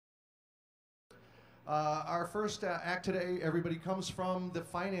Our first act today, everybody comes from the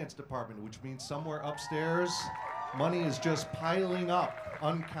finance department, which means somewhere upstairs, money is just piling up,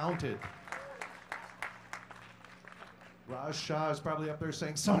 uncounted. Raj Shah is probably up there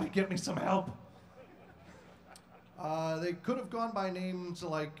saying, "Somebody get me some help." They could have gone by names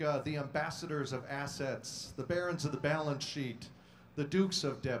like the ambassadors of assets, the barons of the balance sheet, the dukes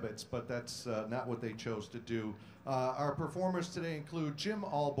of debits, but that's not what they chose to do. Our performers today include Jim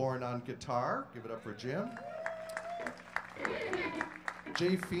Alborn on guitar. Give it up for Jim.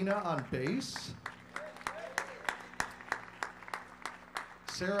 Jay Fina on bass.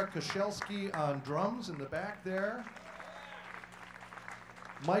 Sarah Koshelski on drums in the back there.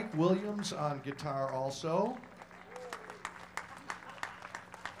 Mike Williams on guitar also.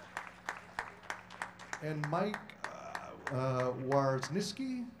 And Mike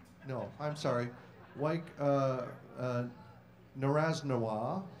Warzniski? No, I'm sorry. Mike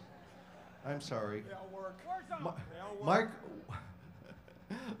Naraznawa. I'm sorry. They all work. Mike.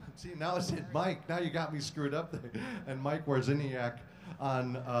 See, now I said Mike. Now you got me screwed up there. And Mike Warziniak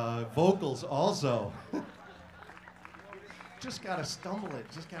on vocals also. Just gotta stumble it.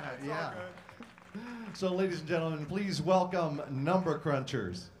 Just gotta, yeah. So, ladies and gentlemen, please welcome Number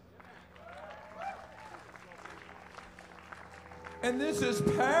Crunchers. And this is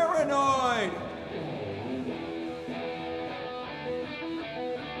Paranoid.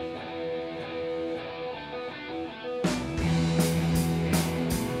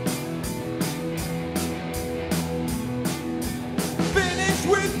 Finished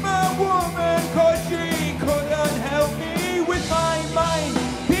with my woman, 'cause she couldn't help me with my mind.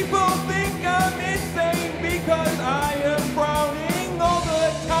 People think I'm insane because I am frowning all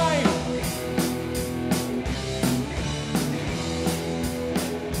the time.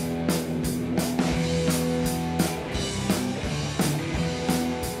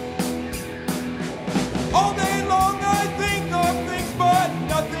 All day long I think of things, but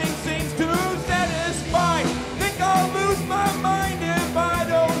nothing seems to satisfy. Think I'll lose my mind if I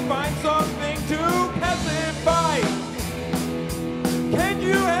don't find something to pacify. Can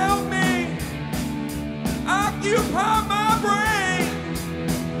you help me occupy my brain?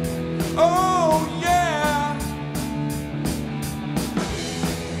 Oh yeah.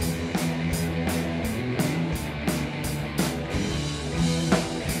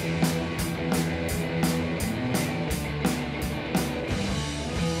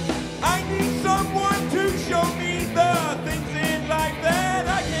 I need someone to show me the things in life that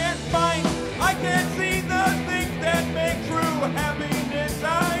I can't find. I can't see the things that make true happiness.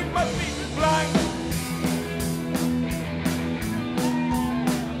 I must be blind.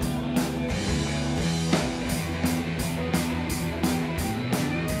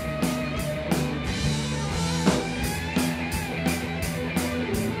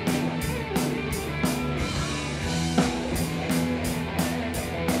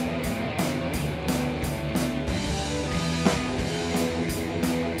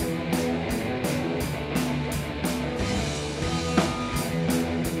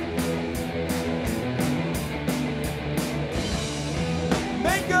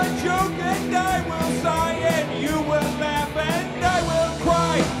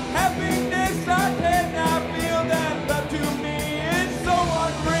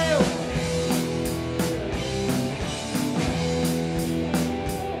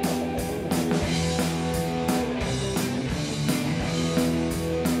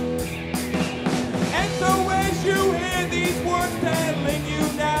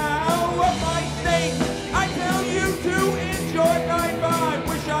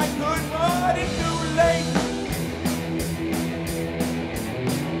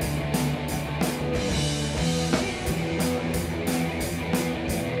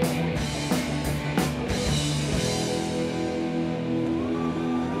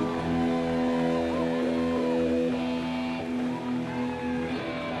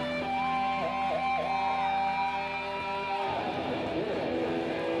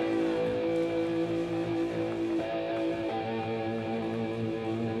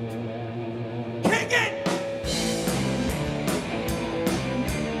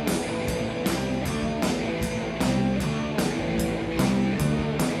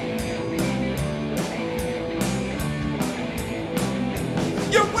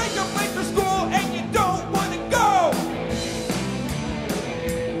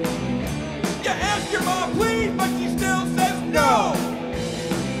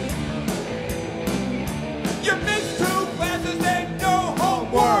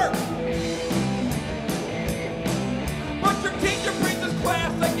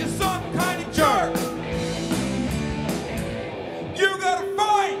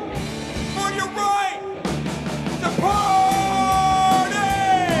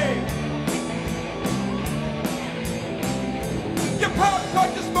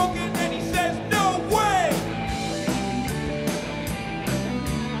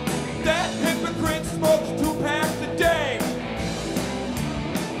 smokes 2 packs a day.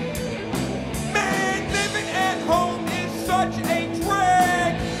 Man, living at home is such a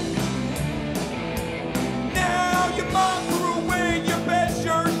drag. Now your mom threw away your best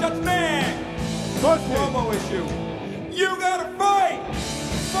shirt, that's mad. Promo issue. You gotta fight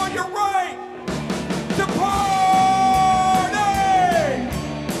for your right to party.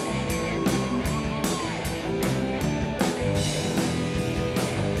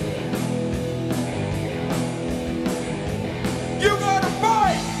 You gotta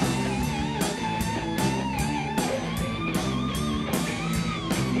fight.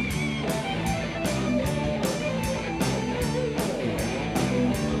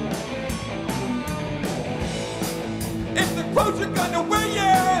 If the clothes are gonna wear you,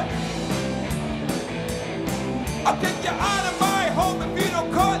 I'll kick you out of my home if you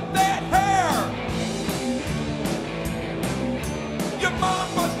don't cut that hair. Your mom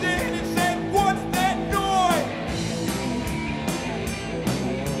busted in and said, what's that noise?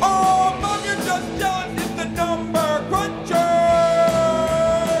 Oh, Mom, you're just jealous, it's the number cruncher.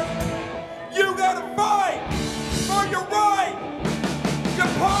 You gotta fight for your right to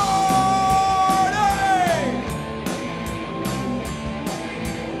party.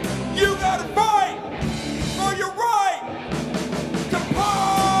 You gotta fight for your right to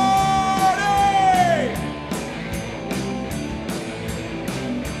party.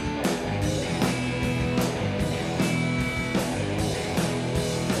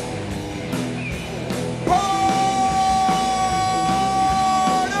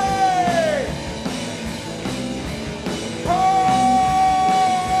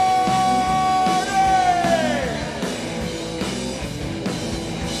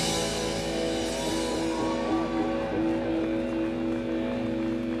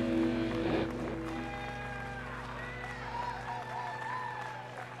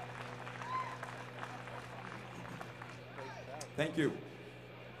 Thank you.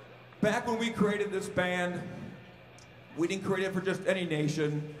 Back when we created this band, we didn't create it for just any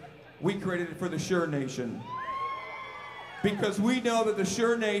nation. We created it for the Shure Nation. Because we know that the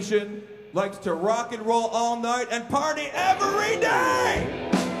Shure Nation likes to rock and roll all night and party every day!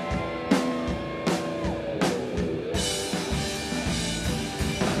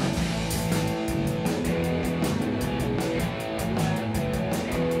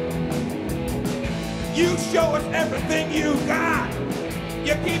 You show us everything you got.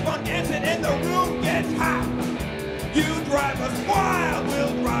 You keep on dancing and the room gets hot. You drive us wild,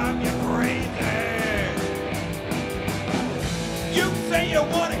 we'll drive you crazy. You say you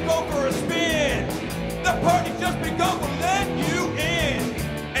want to go for a spin. The party's just begun, we'll let you in.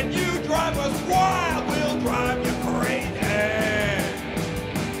 And you drive us wild, we'll drive you crazy.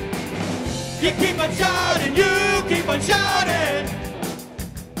 You keep on shouting, you keep on shouting.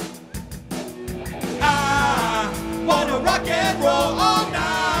 I wanna rock and roll all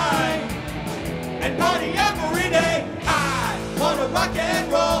night and party every day. I wanna rock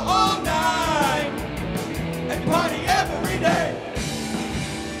and roll all night and party every day.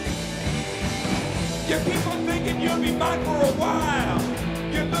 You keep on thinking you'll be mine for a while.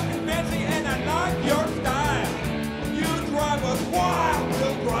 You're looking fancy and I like your style. You drive us wild,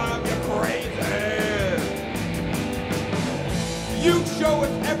 we'll drive you crazy. You show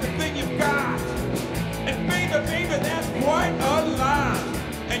us everything you've got. And baby, that's quite a lot.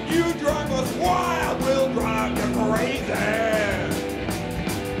 And you drive us wild, we'll drive you crazy.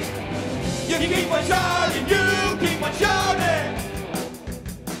 You keep on shouting, you keep on shouting.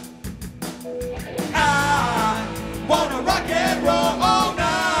 I wanna rock and roll all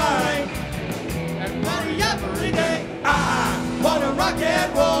night and party every day. I wanna rock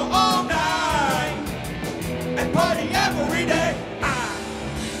and roll all night and party every day.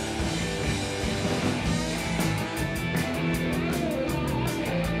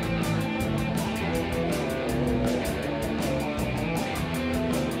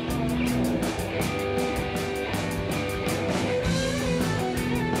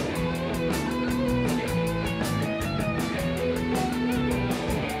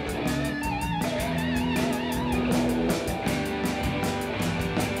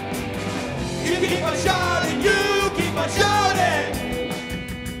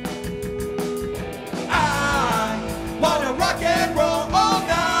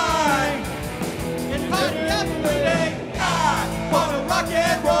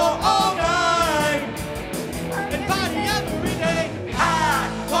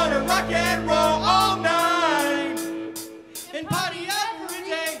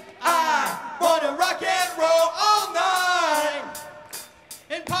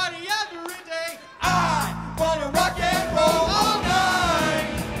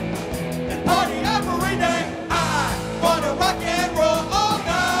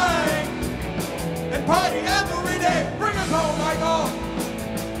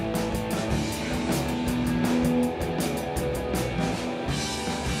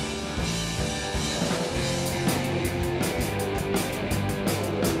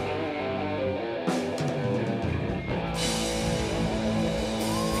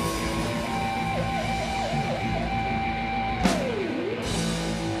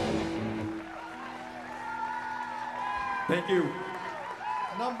 Thank you.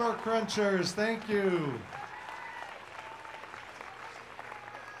 Number crunchers, thank you.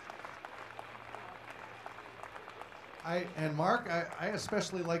 And Mark, I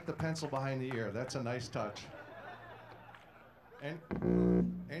especially like the pencil behind the ear. That's a nice touch. And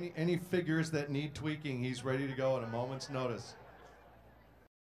any figures that need tweaking, he's ready to go at a moment's notice.